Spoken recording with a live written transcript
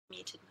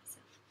muted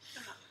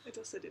myself. It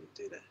also didn't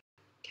do the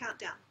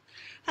countdown.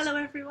 Hello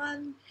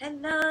everyone.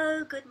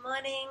 Hello, good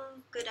morning,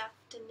 good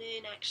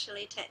afternoon.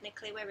 Actually,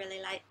 technically we're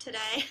really late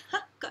today.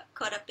 Got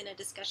caught up in a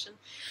discussion.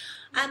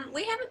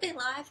 We haven't been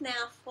live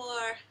now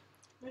for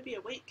Maybe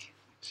a week,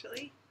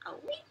 actually. a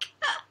week.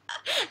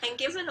 And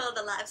given all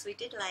the lives we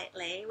did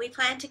lately, we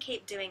plan to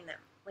keep doing them.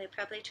 We'll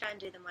probably try and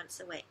do them once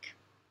a week.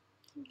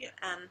 Yeah.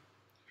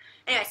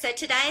 Anyway, so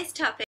today's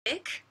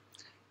topic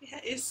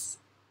is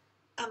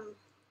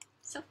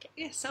self-care.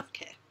 Yeah,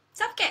 self-care.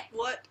 Self-care.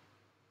 What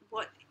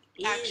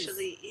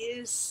actually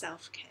is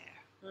self-care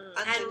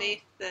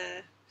underneath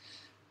the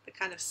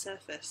kind of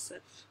surface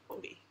of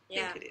what we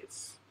think it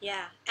is.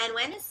 Yeah. And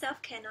when is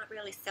self-care not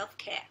really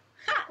self-care?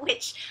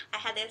 Which I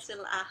had this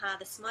little aha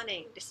this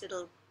morning, this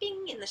little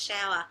bing in the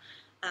shower,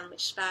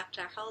 which sparked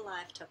our whole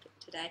live topic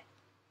today.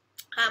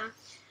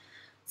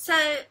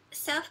 So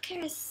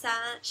self-care is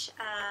such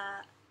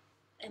an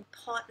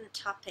important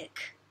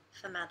topic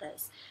for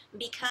mothers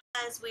because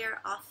we're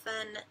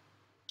often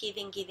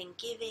giving,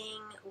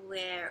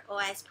 we're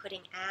always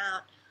putting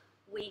out.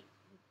 We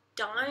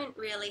don't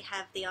really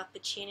have the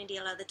opportunity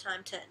a lot of the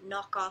time to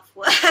knock off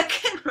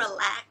work and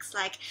relax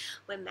like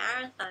we're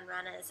marathon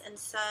runners. And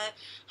so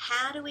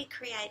how do we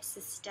create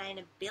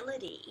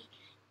sustainability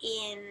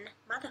in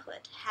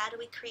motherhood? How do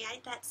we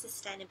create that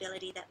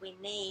sustainability that we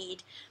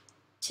need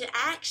to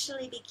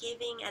actually be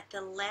giving at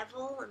the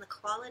level and the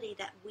quality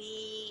that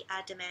we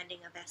are demanding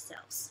of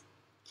ourselves?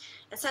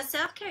 And so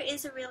self-care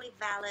is a really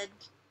valid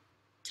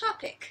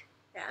topic,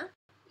 yeah?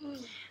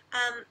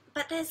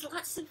 But there's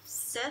lots of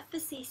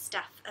surfacey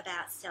stuff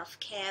about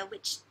self-care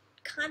which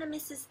kind of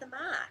misses the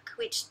mark,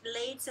 which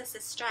leads us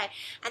astray.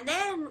 And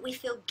then we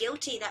feel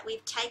guilty that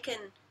we've taken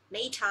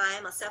me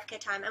time or self-care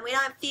time and we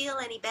don't feel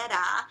any better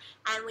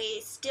and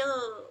we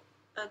still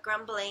are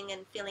grumbling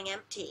and feeling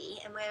empty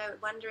and we're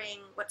wondering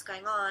what's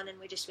going on and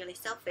we're just really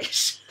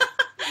selfish.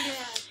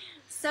 Yeah.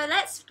 So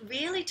let's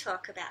really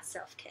talk about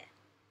self-care.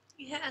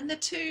 Yeah, and the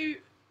two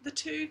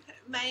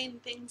main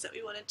things that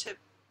we wanted to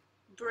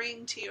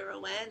bring to your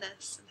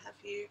awareness and have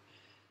you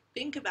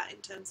think about in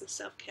terms of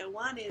self-care.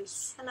 One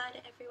is... Hello to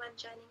everyone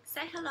joining.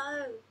 Say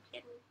hello.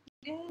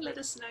 Yeah, let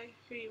us know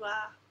who you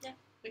are. Yeah.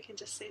 We can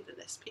just see that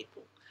there's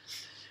people.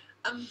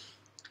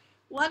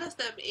 One of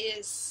them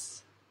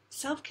is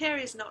self-care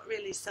is not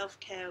really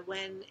self-care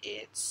when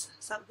it's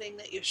something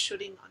that you're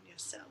shooting on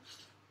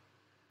yourself.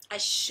 I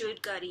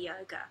should go to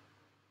yoga.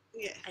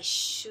 Yeah. I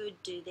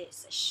should do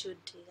this. I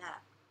should do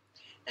that.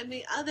 And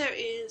the other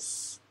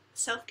is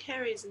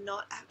self-care is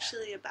not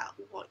actually about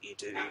what you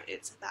do.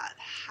 It's about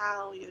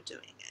how you're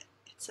doing it.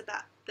 It's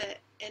about the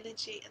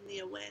energy and the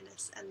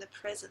awareness and the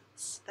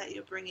presence that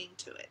you're bringing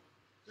to it.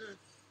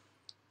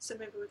 So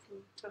maybe we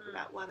can talk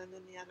about one and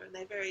then the other, and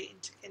they're very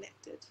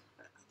interconnected.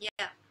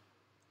 Yeah.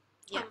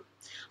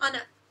 No,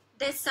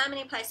 there's so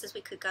many places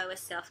we could go with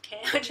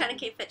self-care. We're trying to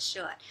keep it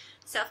short.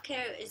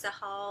 Self-care is a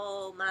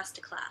whole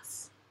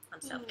masterclass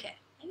on self-care.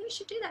 Maybe we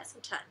should do that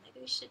sometime. Maybe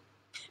we should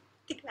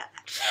think about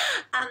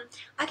that.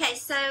 Okay,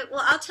 so,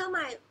 well, I'll tell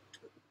my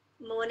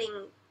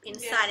morning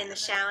insight in the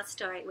shower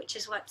story, which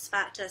is what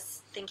sparked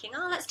us thinking,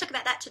 oh, let's talk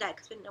about that today,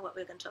 because we didn't know what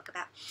we were going to talk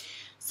about.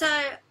 So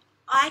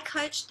I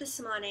coached this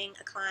morning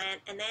a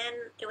client, and then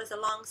it was a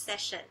long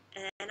session,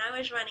 and I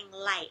was running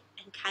late,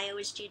 and Kaya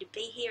was due to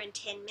be here in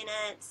 10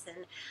 minutes,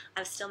 and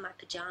I was still in my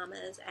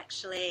pajamas,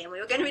 actually, and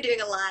we were going to be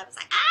doing a live. I was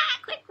like,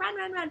 quick, run.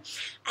 And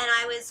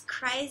I was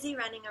crazy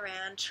running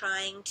around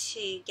trying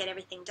to get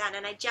everything done,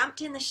 and I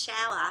jumped in the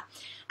shower,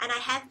 and I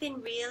have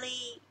been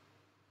really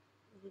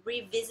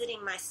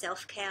revisiting my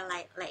self-care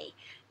lately.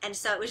 And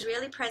so it was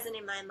really present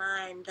in my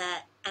mind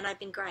that, and I've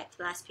been great for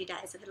the last few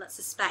days, I've had lots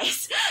of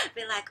space. I've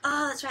been like,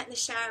 oh, that's right, in the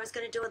shower I was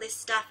going to do all this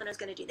stuff, and I was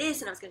going to do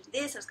this, and I was going to do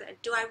this,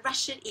 do I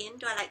rush it in?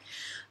 Do I like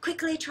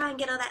quickly try and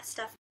get all that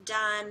stuff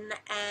done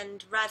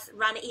and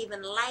run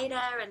even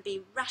later and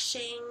be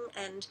rushing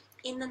and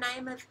in the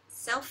name of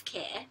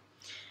self-care?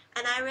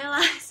 And I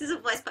realized, this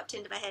voice popped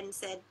into my head and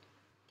said,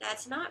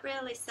 that's not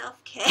really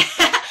self-care.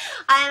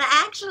 I'm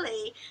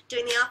actually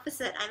doing the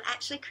opposite. I'm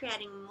actually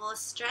creating more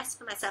stress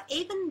for myself,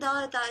 even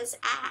though those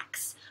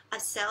acts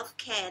of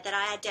self-care that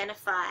I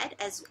identified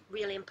as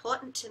really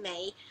important to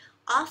me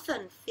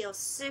often feel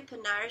super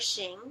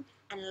nourishing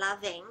and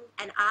loving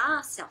and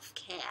are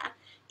self-care.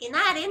 In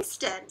that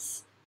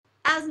instance,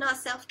 as not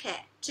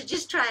self-care, to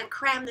just try and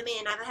cram them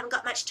in. I haven't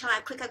got much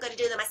time. Quick, I've got to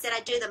do them. I said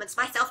I'd do them. It's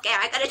my self-care.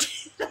 I've got to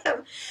do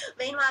them.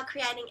 Meanwhile,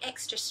 creating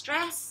extra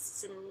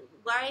stress and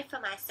worry for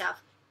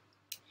myself.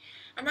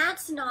 And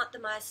that's not the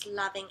most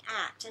loving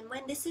act. And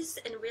when this is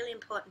a really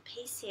important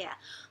piece here,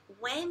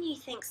 when you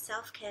think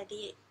self-care,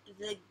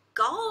 the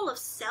goal of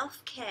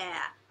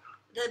self-care,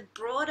 the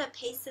broader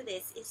piece of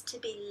this is to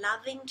be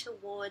loving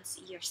towards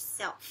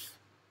yourself.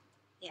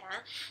 Yeah?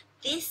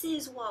 This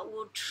is what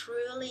will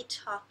truly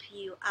top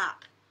you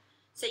up.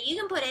 So you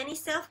can put any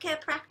self-care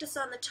practice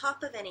on the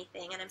top of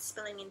anything, and I'm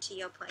spilling into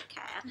your point,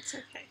 Kaya. It's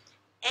okay.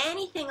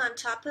 Anything on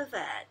top of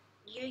it,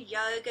 your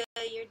yoga,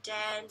 your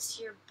dance,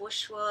 your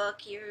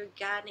bushwalk, your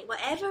gardening,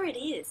 whatever it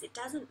is, it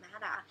doesn't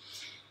matter.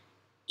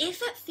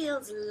 If it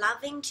feels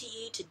loving to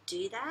you to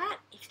do that,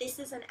 if this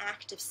is an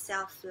act of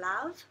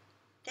self-love,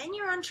 then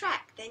you're on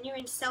track. Then you're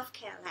in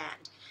self-care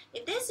land.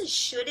 If this is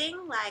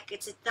shoulding, like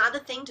it's another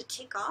thing to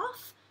tick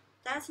off,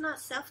 that's not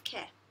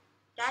self-care.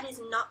 That is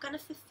not going to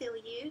fulfill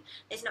you.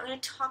 It's not going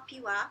to top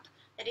you up.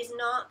 It is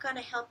not going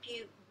to help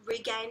you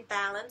regain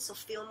balance or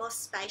feel more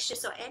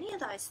spacious or any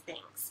of those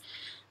things.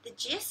 The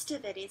gist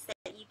of it is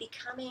that you're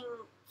becoming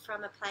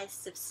from a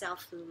place of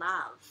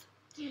self-love.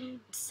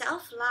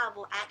 Self-love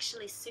will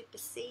actually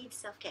supersede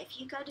self-care. If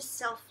you go to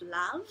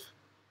self-love,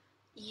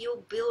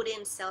 you'll build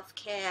in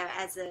self-care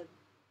as a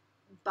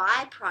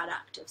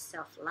byproduct of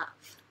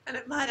self-love. And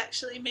it might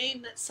actually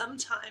mean that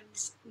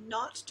sometimes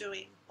not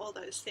doing all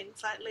those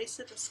things, like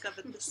Lisa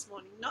discovered this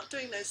morning, not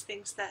doing those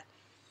things that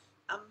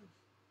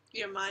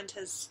your mind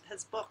has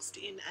boxed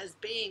in as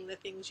being the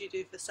things you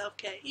do for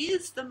self-care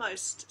is the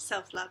most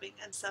self-loving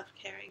and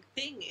self-caring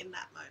thing in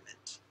that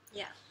moment.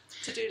 Yeah.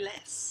 To do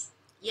less.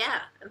 Yeah.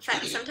 In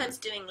fact, sometimes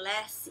doing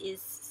less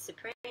is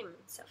supreme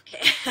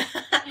self-care,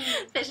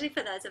 especially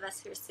for those of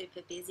us who are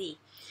super busy.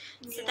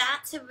 So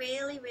that's a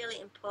really, really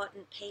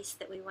important piece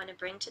that we want to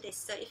bring to this.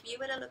 So if you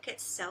were to look at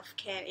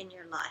self-care in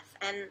your life,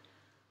 and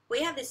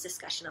we have this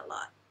discussion a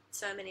lot,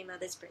 so many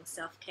mothers bring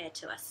self-care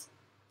to us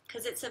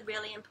because it's a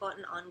really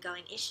important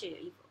ongoing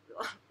issue.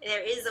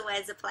 There is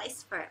always a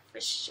place for it,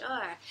 for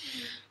sure.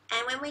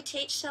 And when we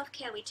teach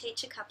self-care, we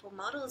teach a couple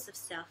models of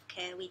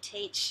self-care. We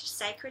teach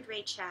sacred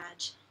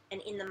recharge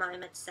and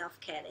in-the-moment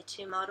self-care. They're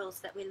two models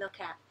that we look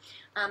at.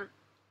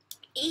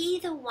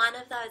 Either one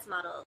of those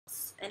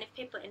models, and if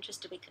people are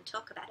interested, we can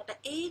talk about it, but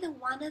either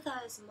one of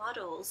those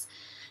models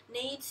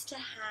needs to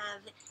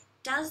have,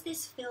 does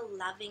this feel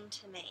loving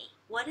to me?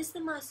 What is the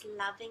most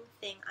loving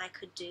thing I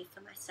could do for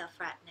myself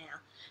right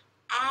now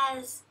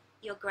as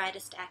your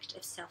greatest act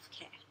of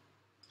self-care?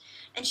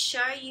 And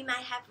sure, you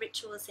may have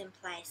rituals in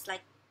place,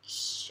 like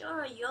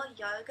sure, your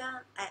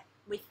yoga,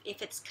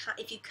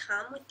 if you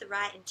come with the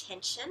right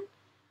intention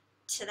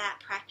to that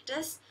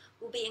practice,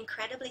 will be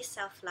incredibly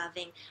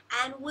self-loving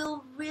and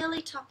will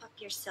really top up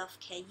your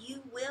self-care.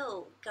 You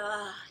will go,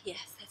 oh,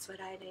 yes, that's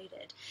what I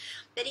needed.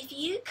 But if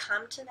you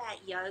come to that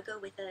yoga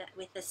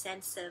with a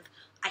sense of,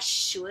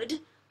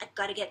 I've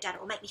got to get done,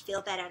 it will make me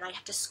feel better, and I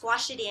have to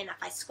squash it in. If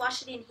I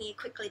squash it in here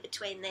quickly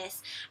between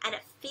this, and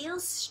it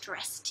feels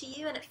stress to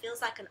you, and it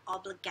feels like an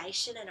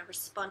obligation and a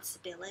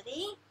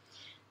responsibility,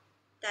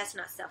 that's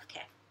not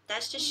self-care.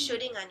 That's just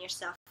shooting on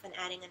yourself and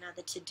adding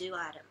another to-do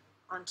item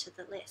onto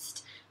the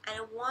list, and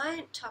it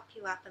won't top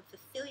you up and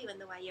fulfill you in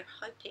the way you're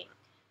hoping.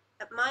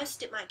 At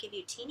most, it might give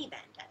you a teeny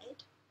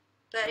band-aid,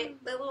 but it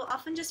will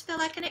often just feel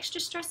like an extra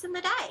stress in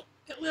the day.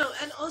 It will,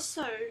 and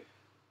also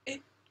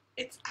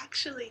it's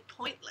actually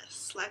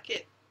pointless.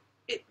 Like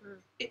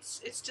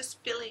it's just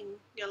filling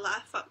your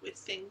life up with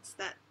things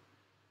that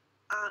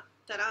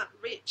aren't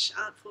rich,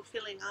 aren't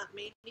fulfilling, aren't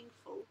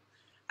meaningful.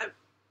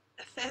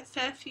 A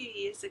fair few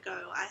years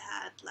ago, I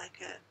had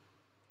like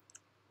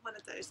one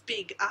of those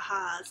big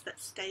ahas that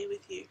stay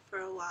with you for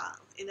a while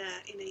in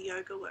a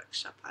yoga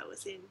workshop I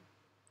was in,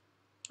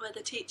 where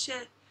the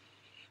teacher,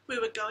 we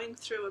were going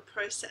through a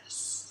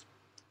process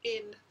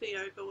in the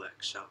yoga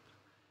workshop,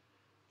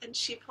 and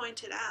she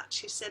pointed out,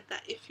 she said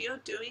that if you're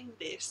doing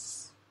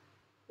this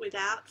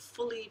without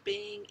fully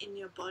being in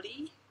your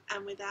body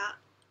and without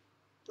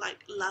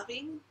like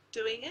loving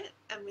doing it,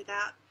 and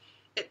without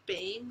it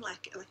being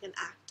like an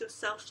act of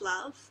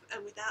self-love,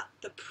 and without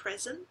the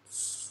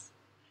presence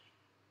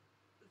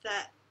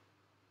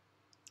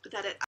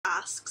that it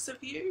asks of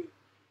you,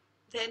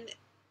 then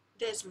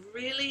there's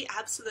really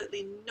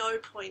absolutely no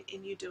point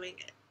in you doing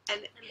it.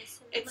 And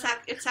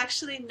it's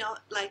actually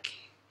not, like,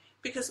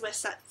 because we're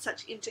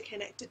such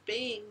interconnected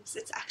beings,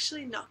 it's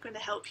actually not going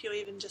to help you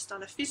even just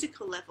on a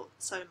physical level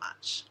so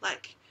much.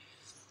 Like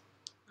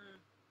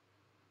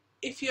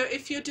if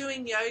you're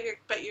doing yoga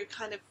but you're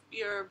kind of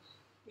your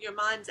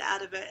mind's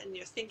out of it and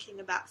you're thinking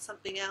about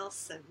something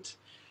else, and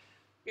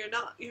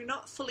you're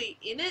not fully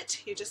in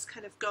it, you're just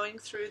kind of going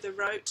through the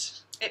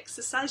rote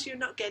exercise, you're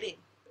not getting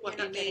what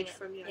you need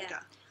from yoga. Yeah.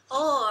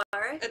 Or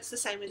it's the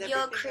same with everything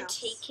you're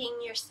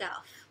critiquing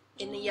yourself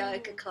in the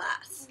yoga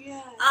class.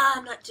 Yeah. Oh,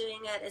 I'm not doing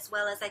it as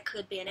well as I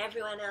could be, and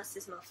everyone else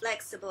is more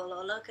flexible,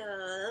 or look at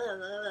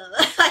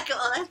like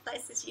all those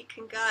places you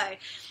can go.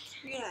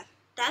 Yeah.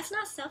 That's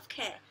not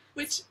self-care.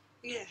 Which,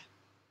 yeah.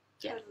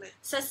 Totally.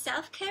 So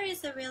self-care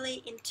is a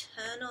really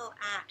internal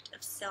act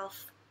of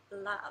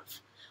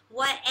self-love.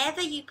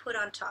 Whatever you put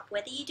on top,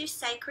 whether you do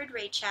sacred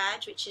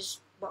recharge, which is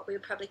what we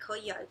would probably call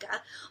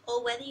yoga,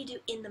 or whether you do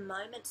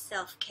in-the-moment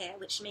self-care,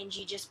 which means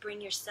you just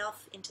bring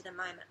yourself into the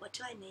moment. What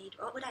do I need?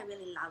 What would I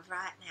really love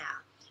right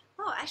now?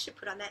 Oh, I should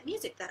put on that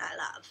music that I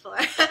love,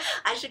 or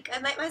I should go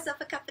make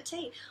myself a cup of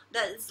tea.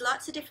 There's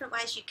lots of different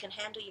ways you can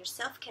handle your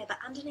self-care, but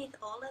underneath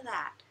all of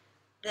that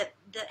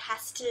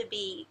has to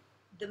be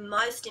the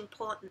most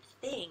important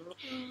thing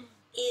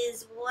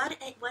is what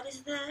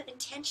is the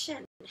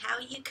intention? How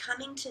are you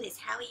coming to this?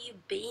 How are you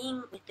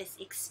being with this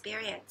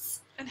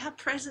experience? And how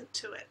present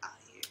to it are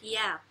you?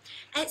 Yeah.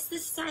 It's the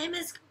same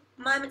as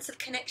moments of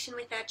connection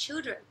with our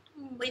children.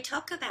 We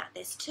talk about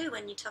this too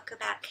when you talk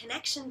about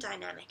connection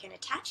dynamic and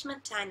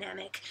attachment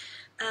dynamic.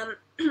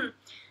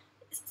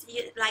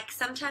 Like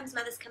sometimes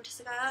mothers come to us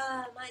and go,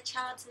 oh, my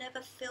child's never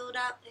filled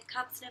up, their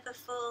cup's never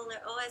full,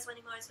 they're always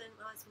wanting more, always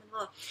wanting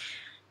more.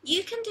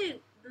 You can do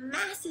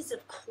masses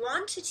of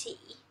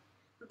quantity,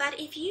 but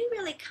if you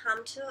really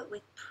come to it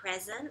with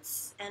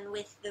presence and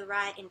with the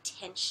right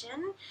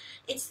intention,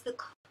 it's the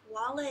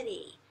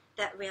quality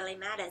that really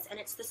matters. And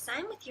it's the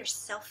same with your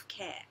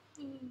self-care.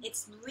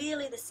 It's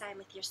really the same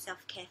with your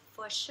self-care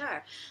for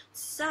sure.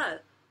 So,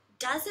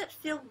 does it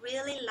feel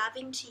really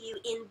loving to you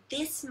in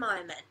this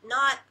moment?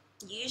 Not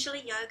usually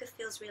yoga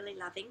feels really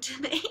loving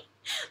to me,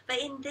 but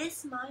in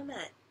this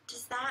moment,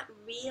 does that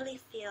really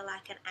feel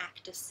like an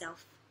act of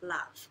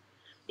self-love?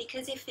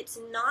 Because if it's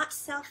not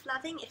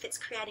self-loving, if it's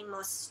creating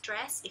more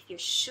stress, if you're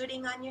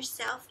shooting on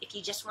yourself, if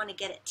you just want to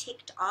get it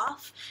ticked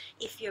off,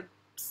 if you're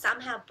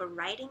somehow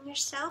berating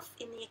yourself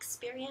in the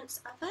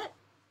experience of it,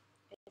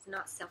 it's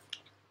not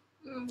self-care.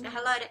 Now,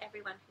 hello to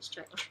everyone who's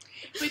joining.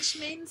 Which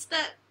means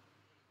that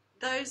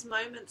those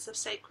moments of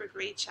sacred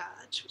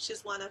recharge, which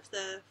is one of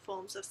the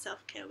forms of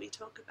self-care we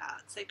talk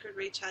about, sacred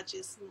recharge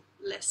is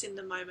less in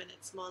the moment,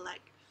 it's more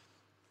like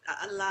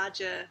a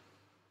larger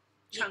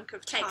chunk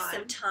of time. Take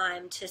some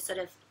time to sort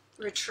of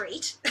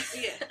retreat.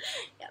 Yeah.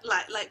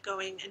 Yep. Like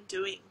going and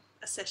doing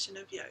a session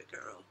of yoga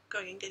or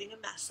going and getting a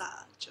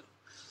massage or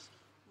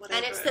whatever.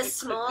 And it's the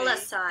smaller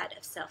side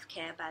of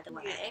self-care, by the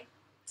way. Yeah.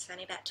 It's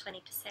only about 20%.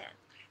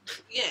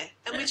 Yeah,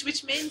 and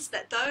which means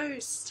that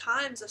those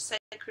times of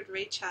sacred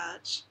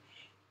recharge,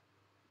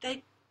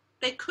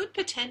 they could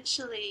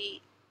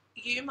potentially,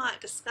 you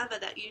might discover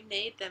that you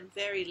need them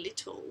very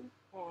little.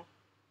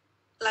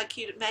 Like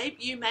you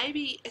may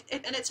be,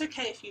 and it's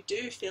okay if you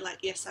do feel like,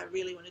 yes, I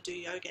really want to do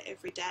yoga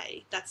every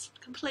day. That's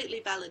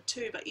completely valid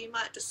too. But you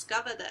might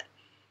discover that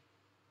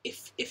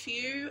if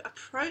you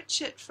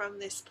approach it from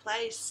this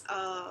place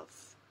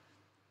of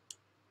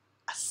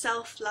a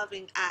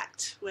self-loving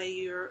act where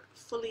you're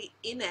fully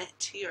in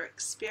it, you're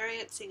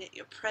experiencing it,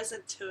 you're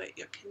present to it,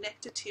 you're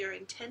connected to your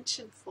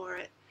intention for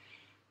it,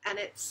 and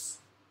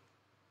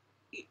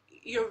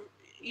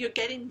you're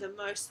getting the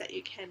most that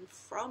you can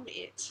from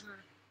it,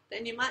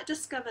 then you might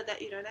discover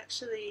that you don't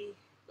actually,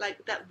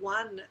 like that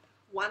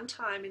one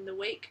time in the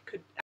week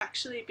could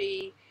actually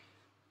be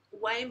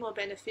way more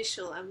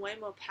beneficial and way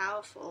more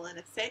powerful and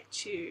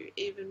affect you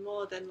even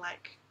more than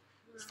like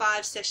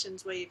 5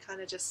 sessions where you're kind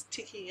of just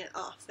ticking it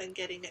off and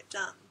getting it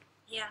done.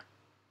 Yeah.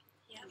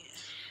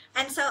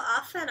 And so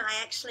often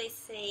I actually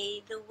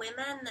see the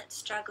women that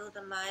struggle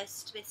the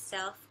most with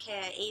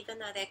self-care, even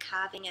though they're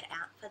carving it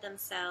out for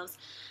themselves,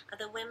 are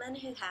the women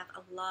who have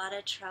a lot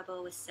of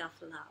trouble with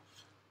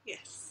self-love.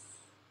 Yes.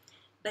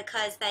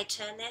 Because they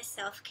turn their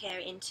self-care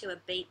into a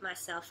beat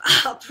myself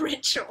up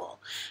ritual.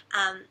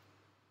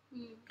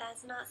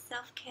 That's not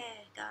self-care,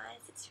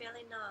 guys. It's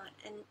really not.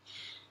 And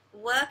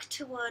work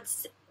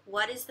towards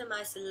what is the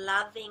most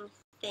loving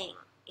thing.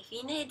 If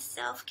you need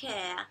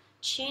self-care,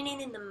 tune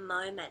in the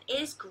moment. It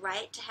is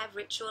great to have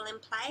ritual in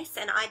place,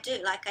 and I do.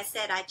 Like I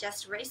said, I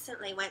just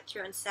recently went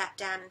through and sat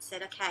down and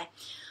said, okay,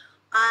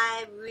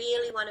 I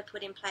really want to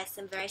put in place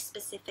some very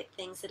specific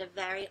things that are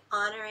very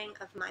honouring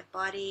of my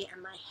body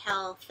and my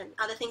health and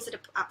other things that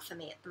are up for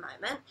me at the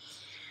moment.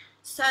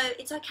 So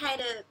it's okay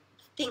to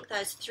think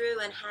those through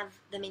and have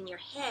them in your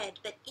head,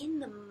 but in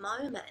the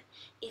moment,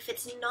 if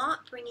it's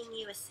not bringing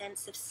you a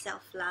sense of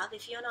self-love,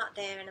 if you're not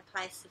there in a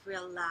place of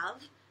real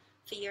love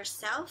for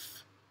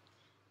yourself,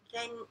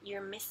 then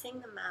you're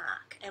missing the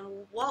mark. And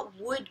what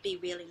would be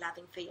really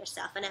loving for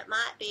yourself? And it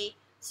might be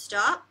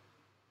stop,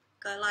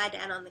 go lie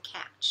down on the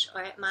couch,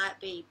 or it might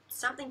be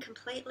something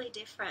completely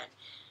different.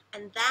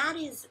 And that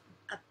is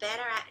a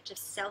better act of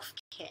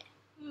self-care.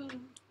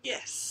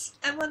 Yes,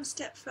 and one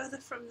step further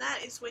from that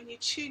is when you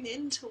tune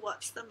into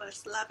what's the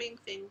most loving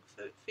thing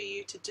for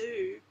you to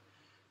do,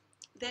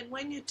 then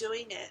when you're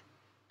doing it,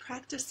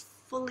 practice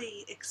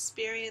fully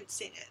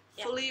experiencing it,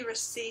 fully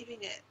receiving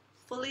it,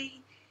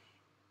 fully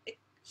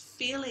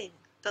feeling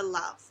the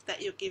love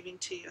that you're giving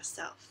to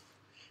yourself.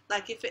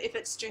 Like if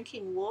it's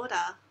drinking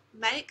water,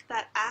 make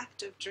that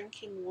act of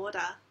drinking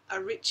water a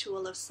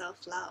ritual of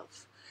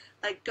self-love.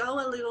 Like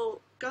go a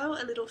little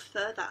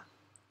further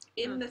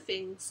in the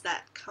things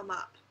that come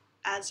up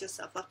as your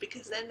self-love,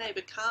 because then they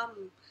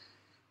become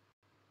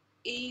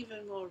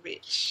even more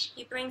rich.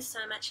 You bring so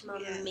much more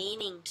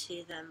meaning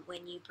to them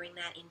when you bring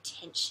that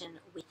intention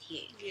with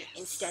you,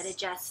 instead of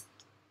just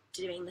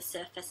doing the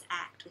surface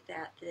act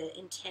without the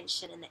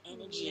intention and the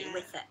energy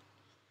with it.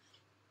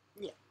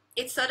 Yeah.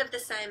 It's sort of the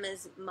same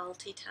as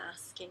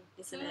multitasking,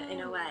 isn't it,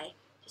 in a way?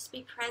 Just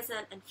be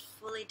present and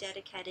fully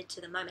dedicated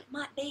to the moment. It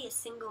might be a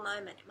single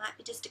moment. It might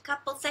be just a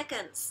couple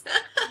seconds.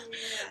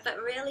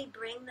 But really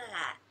bring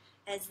that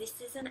as this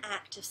is an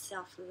act of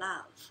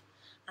self-love,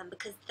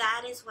 because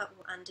that is what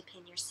will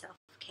underpin your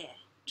self-care,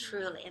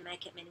 truly, and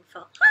make it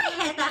meaningful. Hi,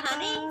 Heather,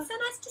 honey. So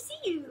nice to see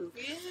you.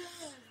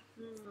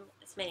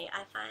 It's me.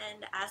 I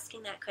find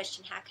asking that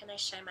question, how can I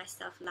show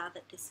myself love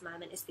at this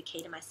moment, is the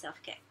key to my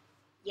self-care.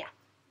 Yeah.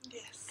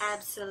 Yes.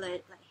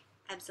 Absolutely.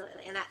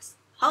 Absolutely. And that's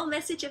Whole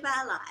message of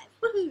our life.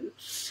 Woohoo!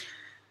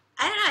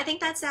 I don't know, I think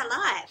that's our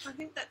life. I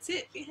think that's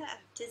it, yeah.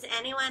 Does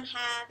anyone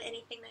have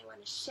anything they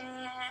want to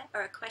share,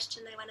 or a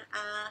question they want to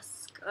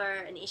ask,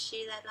 or an issue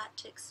they'd like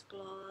to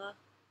explore?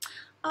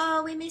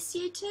 Oh, we miss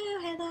you too,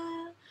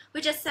 Heather. We're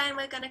just saying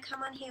we're going to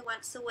come on here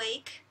once a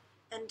week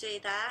and do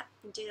that,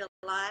 and do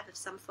a live of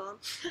some form.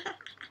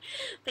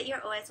 But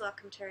you're always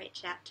welcome to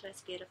reach out to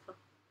us, beautiful.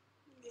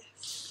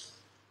 Yes.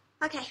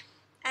 Okay,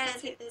 I don't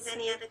That's think it. there's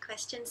any other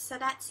questions, so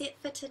that's it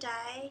for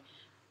today.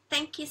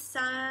 Thank you so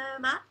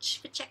much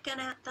for checking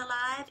out the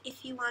live.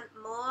 If you want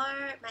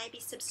more, maybe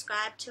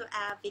subscribe to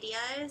our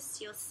videos.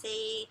 You'll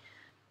see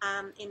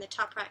in the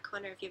top right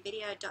corner of your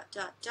video, ...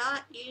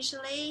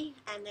 usually,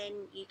 and then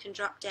you can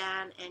drop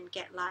down and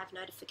get live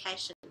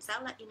notifications.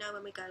 I'll let you know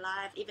when we go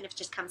live, even if it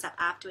just comes up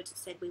afterwards. It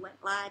said we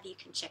went live, you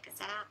can check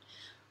us out,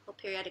 or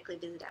periodically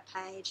visit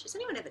our page. Does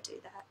anyone ever do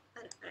that?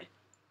 I don't know.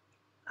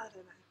 I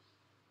don't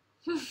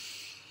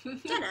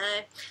know. Don't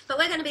know, but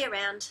we're going to be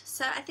around,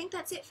 so I think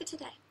that's it for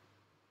today.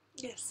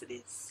 Yes, it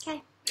is.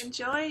 Okay.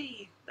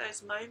 Enjoy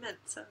those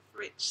moments of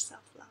rich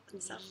self-love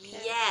and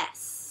self-care.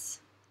 Yes.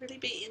 Really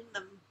be in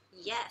them.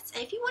 Yes.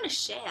 And if you want to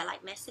share,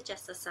 like message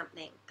us or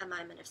something, a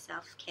moment of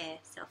self-care,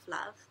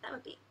 self-love, that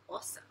would be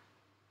awesome.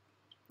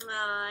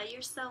 Oh,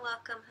 you're so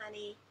welcome,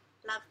 honey.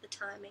 Love the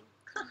timing.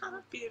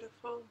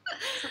 Beautiful.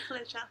 It's a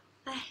pleasure.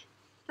 Bye.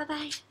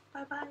 Bye-bye.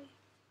 Bye-bye.